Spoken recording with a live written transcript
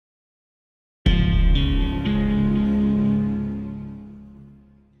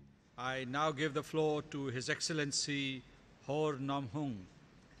I now give the floor to His Excellency Hor Namhong,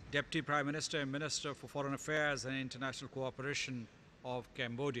 Deputy Prime Minister and Minister for Foreign Affairs and International Cooperation of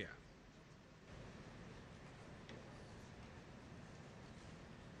Cambodia.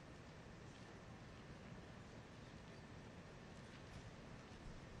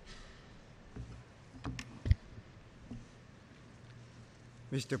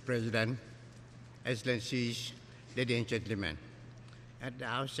 Mr. President, Excellencies, ladies and gentlemen, at the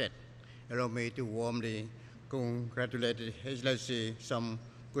outset, allow me to warmly congratulate His Excellency Sam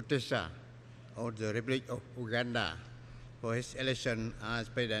Kutesa of the Republic of Uganda for his election as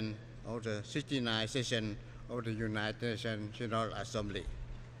President of the 69th session of the United Nations General Assembly.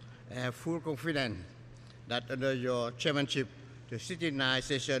 I have full confidence that under your chairmanship, the 69th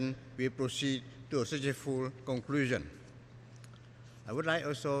session will proceed to a successful conclusion. I would like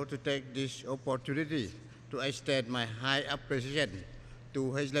also to take this opportunity to extend my high appreciation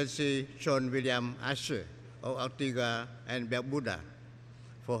to His Excellency John William Asher of Antigua and Barbuda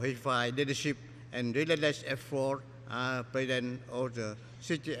for his fine leadership and relentless effort as President of the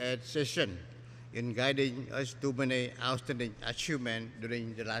 68th session in guiding us to many outstanding achievements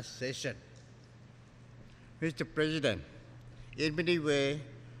during the last session. Mr. President, in many ways,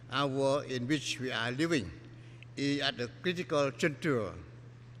 our world in which we are living is at a critical juncture,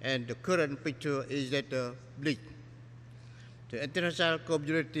 and the current picture is rather bleak. The international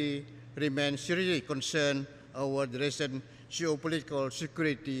community remains seriously concerned over the recent geopolitical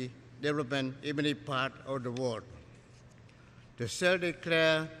security development in many parts of the world. The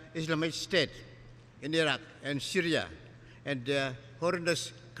self-declared Islamic State in Iraq and Syria and their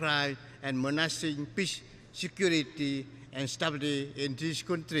horrendous crime and menacing peace, security, and stability in this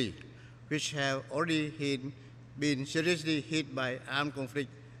country, which have already been seriously hit by armed conflict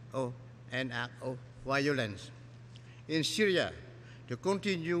and acts of violence. In Syria, the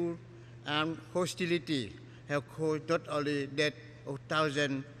continued armed hostility have caused not only death of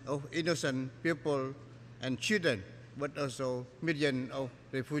thousands of innocent people and children, but also millions of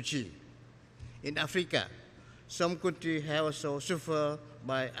refugees. In Africa, some countries have also suffered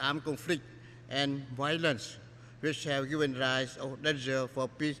by armed conflict and violence, which have given rise to danger for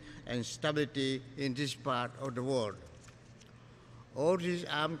peace and stability in this part of the world. All these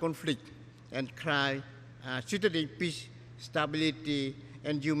armed conflict and crime are threatening peace, stability,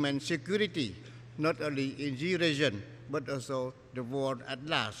 and human security, not only in this region, but also the world at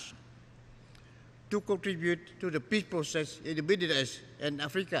large. To contribute to the peace process in the Middle East and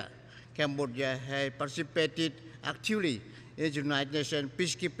Africa, Cambodia has participated actively in the United Nations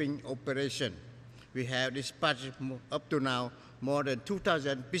peacekeeping operation. We have dispatched up to now more than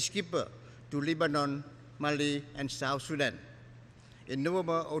 2,000 peacekeepers to Lebanon, Mali, and South Sudan. In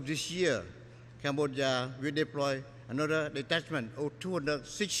November of this year, Cambodia will deploy another detachment of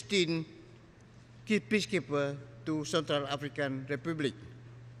 216 key peacekeepers to Central African Republic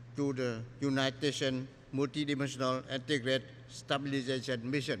to the United Nations Multidimensional Integrated Stabilization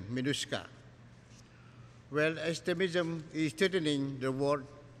Mission, MINUSCA. While extremism is threatening the world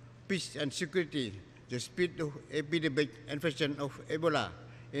peace and security, the speed of epidemic infection of Ebola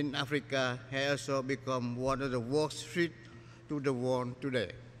in Africa has also become one of the worst threats to the world today.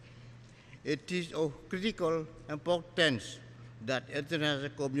 It is of critical importance that the international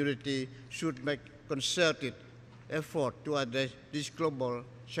community should make concerted effort to address this global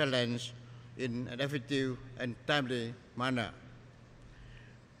challenge in an effective and timely manner.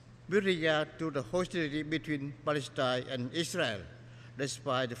 With regard to the hostility between Palestine and Israel,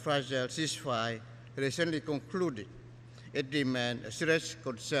 despite the fragile ceasefire recently concluded, it remains a serious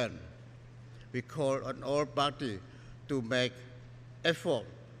concern. We call on all parties to make effort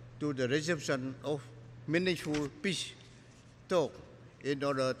to the resumption of meaningful peace talk in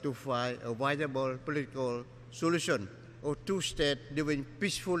order to find a viable political solution of two states living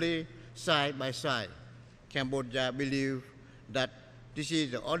peacefully side by side. Cambodia believes that this is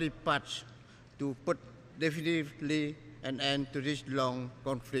the only path to put definitively an end to this long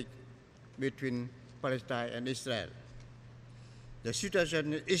conflict between Palestine and Israel. The situation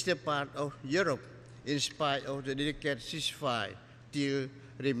in the eastern part of Europe, in spite of the delicate ceasefire, still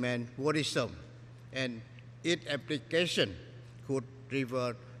remains worrisome, and its application could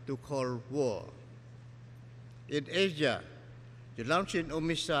revert to Cold War. In Asia, the launching of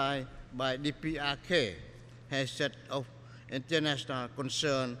missiles by DPRK has set off international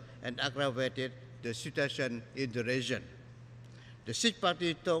concern and aggravated the situation in the region. The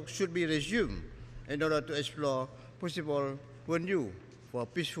six-party talks should be resumed in order to explore possible venues for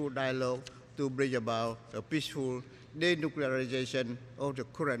peaceful dialogue to bring about a peaceful denuclearization of the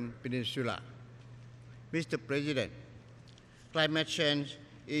current peninsula. Mr. President, climate change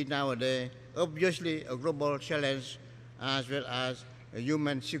is nowadays obviously a global challenge as well as a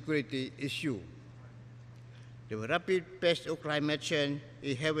human security issue. The rapid pace of climate change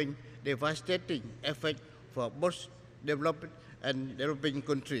is having devastating effect for both developed and developing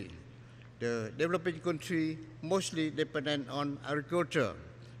countries. The developing countries, mostly dependent on agriculture,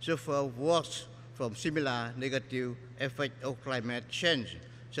 suffer worse from similar negative effects of climate change,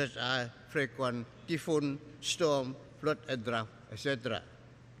 such as frequent typhoon, storm, flood and drought, etc.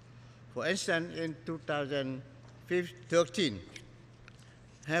 For instance, in 2013,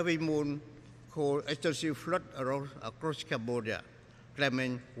 heavy moon caused extensive flood across Cambodia,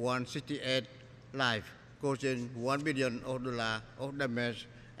 claiming 168 lives, causing $1 billion of damage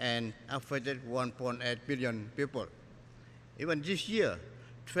and affected 1.8 billion people. Even this year,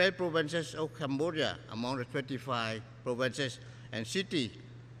 12 provinces of Cambodia, among the 25 provinces and cities,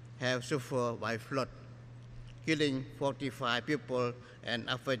 have suffered by flood, killing 45 people and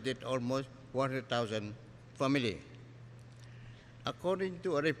affected almost 100,000 families. According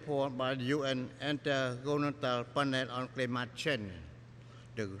to a report by the UN Intergovernmental Panel on Climate Change,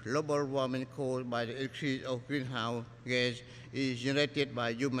 the global warming caused by the increase of greenhouse gas is generated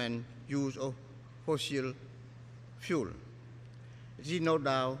by human use of fossil fuel. There is no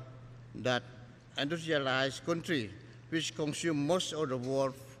doubt that industrialized countries which consume most of the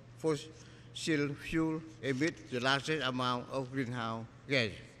world's fossil fuel emit the largest amount of greenhouse gas,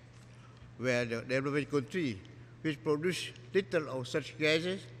 where the developing countries which produce little of such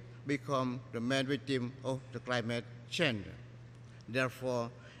gases become the main victim of the climate change. Therefore,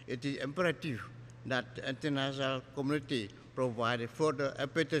 it is imperative that the international community provide further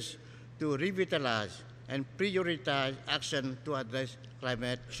impetus to revitalize and prioritize action to address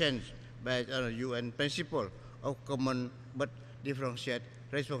climate change based on the UN principle of common but differentiated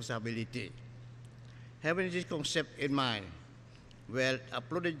responsibility. Having this concept in mind, while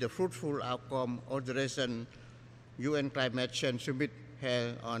uploading the fruitful outcome of the recent UN Climate Change Summit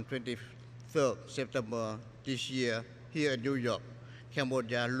held on 23rd September this year here in New York,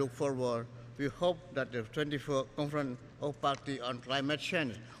 Cambodia look forward. We hope that the 24th Conference of Parties on Climate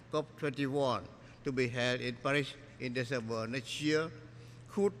Change, COP21, to be held in Paris in December next year,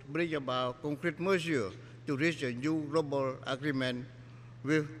 could bring about concrete measures to reach a new global agreement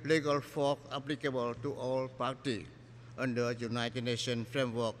with legal force applicable to all parties under the United Nations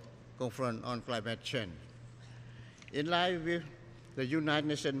Framework Conference on Climate Change. In line with the United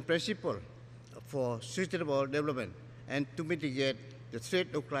Nations principle for sustainable development and to mitigate the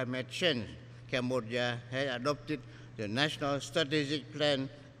threat of climate change, Cambodia has adopted the National Strategic Plan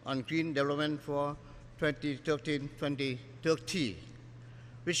on Green Development for 2013-2030,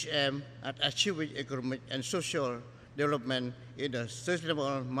 which aims at achieving economic and social development in a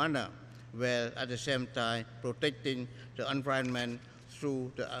sustainable manner, while at the same time protecting the environment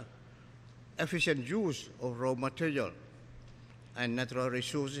through the efficient use of raw material and natural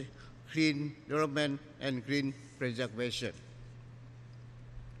resources, green development, and green preservation.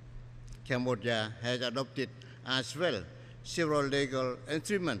 Cambodia has adopted as well several legal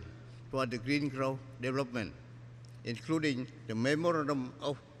instruments for the green growth development, including the Memorandum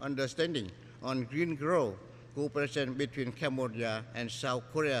of Understanding on Green Growth Cooperation between Cambodia and South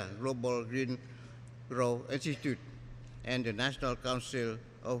Korea Global Green Growth Institute and the National Council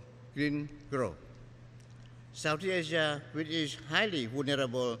of Green Growth. Southeast Asia, which is highly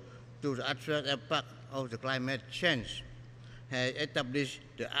vulnerable to the adverse impact of the climate change, has established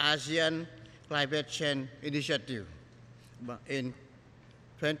the ASEAN Climate Change Initiative in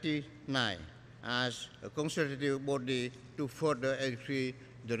 2009 as a consultative body to further increase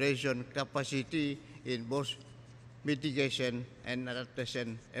the region's capacity in both mitigation and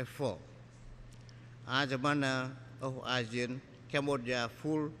adaptation efforts. As a member of ASEAN, Cambodia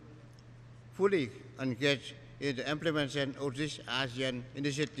fully engaged in the implementation of this ASEAN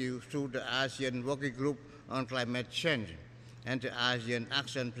initiative through the ASEAN Working Group on Climate Change and the ASEAN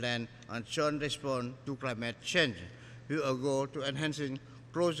Action Plan on Joint Response to Climate Change, with a goal to enhancing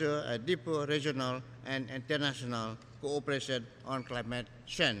closer and deeper regional and international cooperation on climate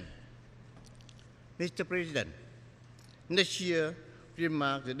change. Mr. President, next year will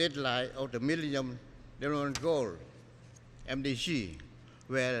mark the deadline of the Millennium Development Goal, MDG,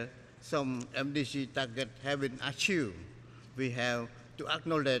 where some MDG targets have been achieved. We have to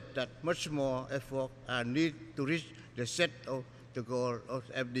acknowledge that much more effort are needed to reach the set of the goal of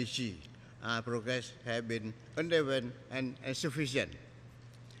MDG. Our progress has been uneven and insufficient.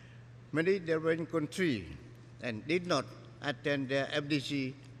 Many developing countries did not attain their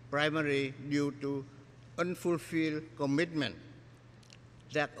MDG primarily due to unfulfilled commitment,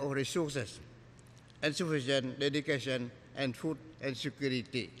 lack of resources, insufficient dedication, and food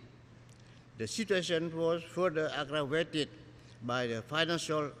insecurity. The situation was further aggravated by the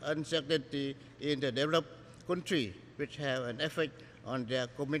financial uncertainty in the developed country, which have an effect on their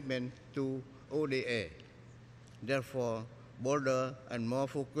commitment to ODA. Therefore, bolder and more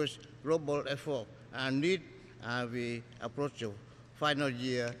focused global efforts are needed as we approach the final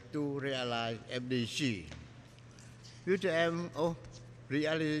year to realize MDG. With the aim of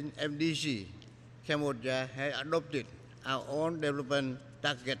realizing MDG, Cambodia has adopted our own development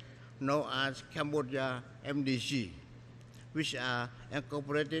target known as Cambodia MDG, which are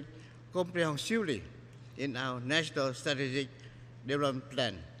incorporated comprehensively in our National Strategic Development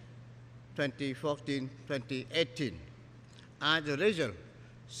Plan 2014-2018. As a result,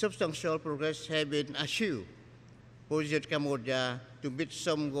 substantial progress has been achieved, positioning Cambodia to meet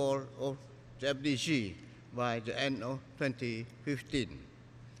some goal of the MDG by the end of 2015.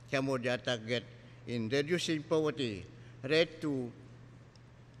 Cambodia target in reducing poverty rate to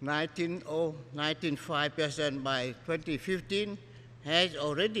 19.5% by 2015 has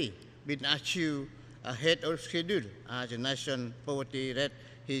already been achieved ahead of schedule, as the national poverty rate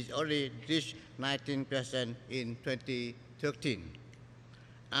has already reached 19% in 2013.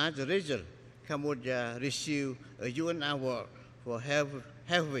 As a result, Cambodia received a UN award for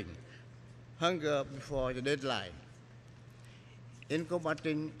halving hunger before the deadline. In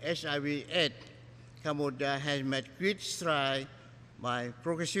combating HIV/AIDS, Cambodia has made great strides by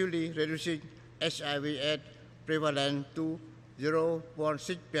progressively reducing HIV/AIDS prevalence to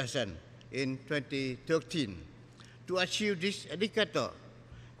 0.6% in 2013. To achieve this indicator,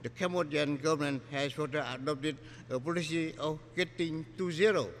 the Cambodian government has further adopted a policy of getting to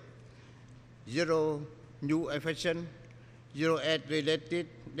zero new infection, zero AIDS-related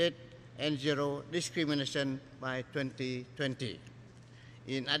death, and zero discrimination by 2020.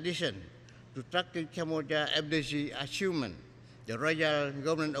 In addition to tracking Cambodia MDG achievement, the Royal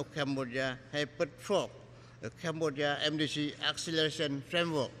Government of Cambodia has put forth a Cambodia MDG acceleration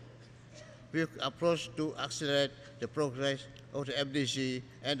framework with approach to accelerate the progress of the MDG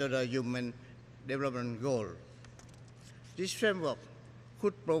and other human development goals. This framework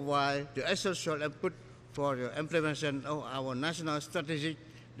could provide the essential input for the implementation of our National Strategic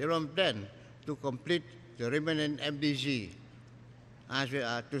Development Plan to complete the remaining MDG, as we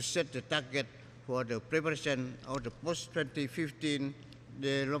are to set the target for the preparation of the post-2015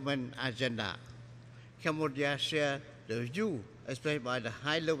 development agenda. Cambodia shares the view expressed by the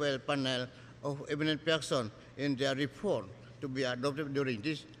high-level panel of eminent persons in their report to be adopted during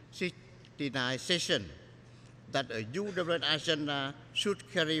this 69th session, that a new development agenda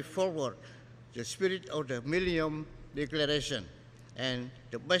should carry forward the spirit of the Millennium Declaration and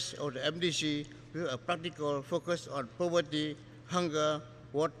the best of the MDG with a practical focus on poverty, hunger,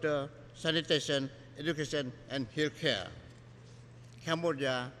 water, sanitation, education, and healthcare.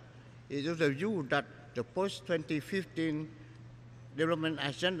 Cambodia is of the view that the post-2015 development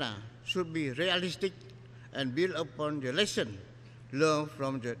agenda should be realistic and build upon the lesson learned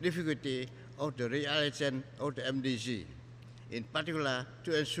from the difficulty of the realization of the MDG, in particular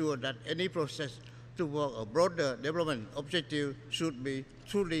to ensure that any process toward a broader development objective should be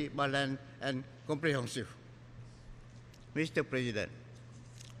truly balanced and comprehensive. Mr. President,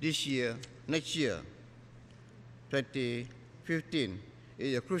 this year, next year, 2015,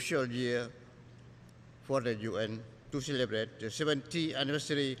 is a crucial year for the UN to celebrate the 70th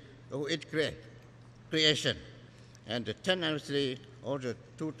anniversary of its creation and the 10th anniversary of the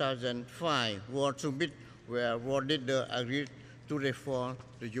 2005 World Summit, where world leaders agreed to reform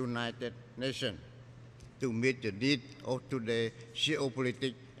the United Nations to meet the needs of today's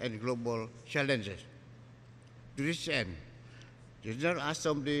geopolitical and global challenges. To this end, the General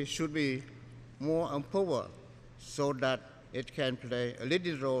Assembly should be more empowered so that it can play a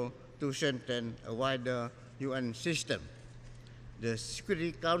leading role to strengthen a wider UN system. The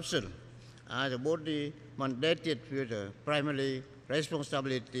Security Council, as a body mandated with the primary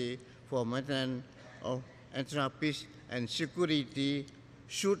responsibility for maintenance of international peace and security,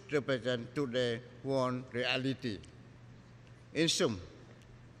 should represent today's one reality. In sum,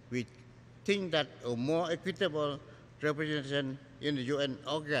 we think that a more equitable representation in the UN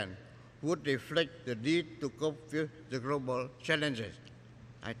organ would reflect the need to cope with the global challenges.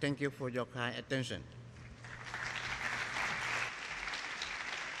 I thank you for your kind attention.